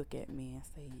she would look at me and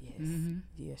say, "Yes,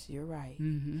 yes, you're right."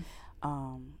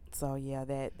 So yeah,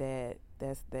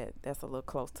 that's a little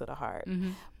close to the heart.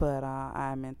 But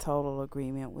I'm in total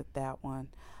agreement with that one.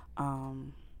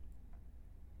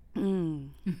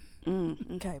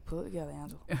 Okay, pull it together,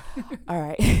 Angela. All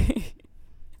right.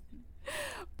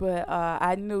 But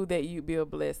I knew that you'd be a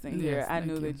blessing here. I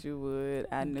knew that you would.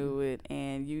 I knew it,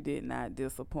 and you did not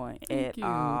disappoint at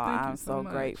all. I'm so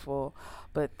grateful.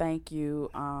 But thank you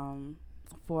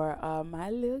for my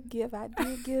little gift. I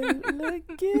did give you a little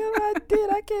gift.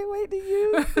 I can't wait to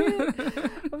use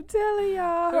it. I'm telling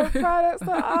y'all, her products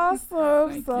are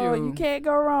awesome. You can't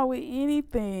go wrong with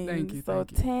anything. Thank you. So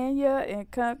Tanya and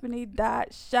Company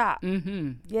 .shop.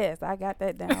 Yes, I got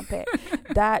that down pat.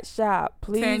 .shop.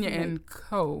 Please. Tanya and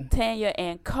Co. Tanya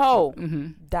and Co.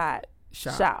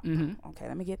 .shop. Okay,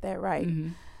 let me get that right.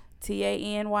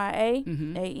 TANYA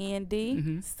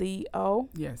ANDCO.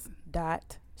 Yes.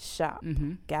 .shop.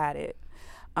 Got it.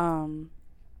 And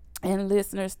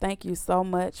listeners, thank you so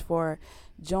much for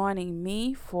joining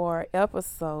me for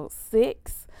episode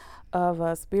 6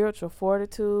 of Spiritual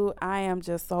Fortitude. I am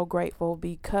just so grateful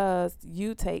because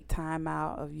you take time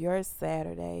out of your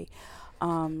Saturday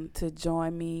to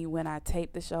join me when I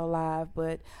tape the show live,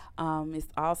 but it's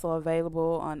also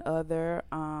available on other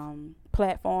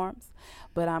platforms.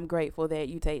 But I'm grateful that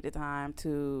you take the time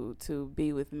to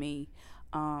be with me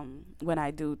when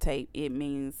I do tape, it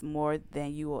means more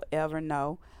than you will ever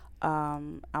know. I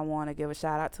want to give a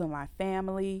shout out to my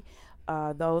family,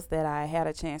 those that I had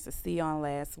a chance to see on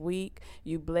last week.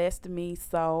 You blessed me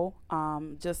so,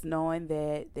 just knowing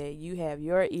that you have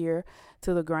your ear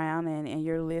to the ground and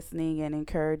you're listening and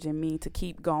encouraging me to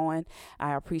keep going.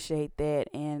 I appreciate that,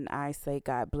 and I say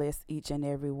God bless each and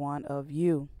every one of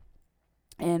you.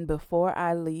 And before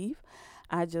I leave,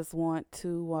 I just want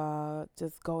to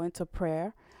just go into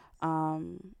prayer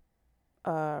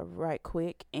right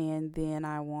quick, and then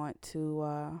I want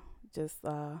to just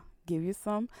give you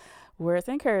some words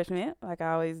of encouragement like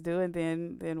I always do, and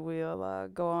then we'll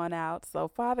go on out. So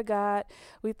Father God,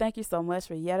 we thank you so much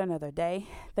for yet another day.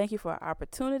 Thank you for our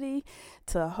opportunity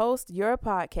to host your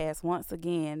podcast once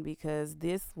again, because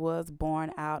this was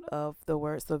born out of the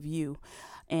words of you,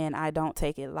 and I don't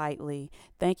take it lightly.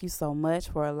 Thank you so much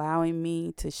for allowing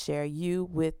me to share you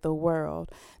with the world.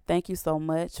 Thank you so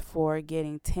much for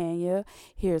getting Tanya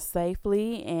here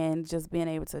safely and just being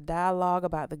able to dialogue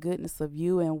about the goodness of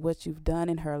you and what you've done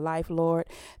in her life, Lord.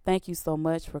 Thank you so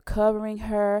much for covering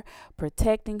her,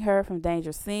 protecting her from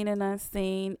danger seen and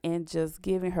unseen, and just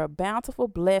giving her bountiful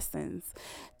blessings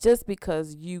just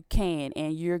because you can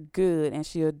and you're good and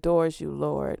she adores you,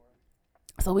 Lord.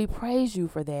 So we praise you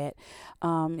for that.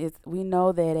 We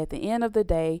know that at the end of the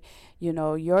day,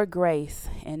 your grace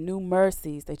and new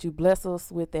mercies that you bless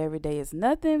us with every day is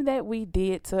nothing that we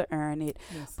did to earn it,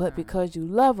 yes, but God. Because you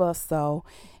love us so,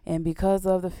 and because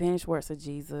of the finished works of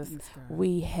Jesus, yes,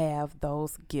 we have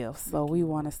those gifts. So we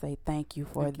want to say thank you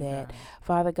for that. God.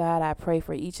 Father God, I pray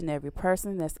for each and every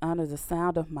person that's under the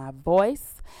sound of my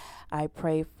voice. I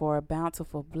pray for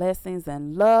bountiful blessings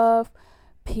and love,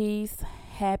 peace,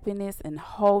 happiness, and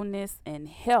wholeness and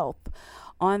health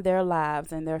on their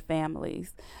lives and their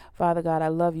families. Father God, I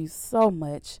love you so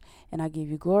much, and I give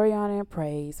you glory, honor, and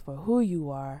praise for who you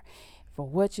are, for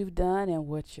what you've done and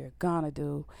what you're gonna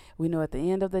do. We know at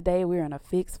the end of the day we're in a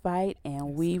fixed fight, and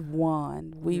yes, we've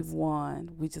won. We've yes.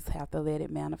 won. We just have to let it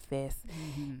manifest.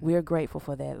 Mm-hmm. We're grateful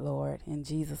for that, Lord. In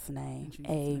Jesus' name,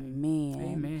 amen.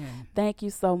 Amen. Thank you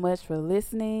so much for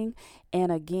listening.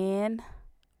 And again,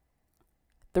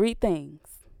 3 things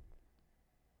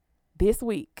this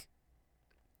week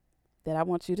that I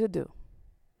want you to do.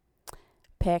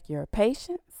 Pack your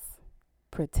patience,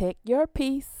 protect your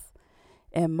peace,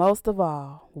 and most of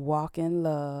all, walk in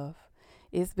love.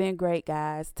 It's been great,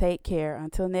 guys. Take care.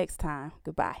 Until next time,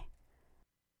 goodbye.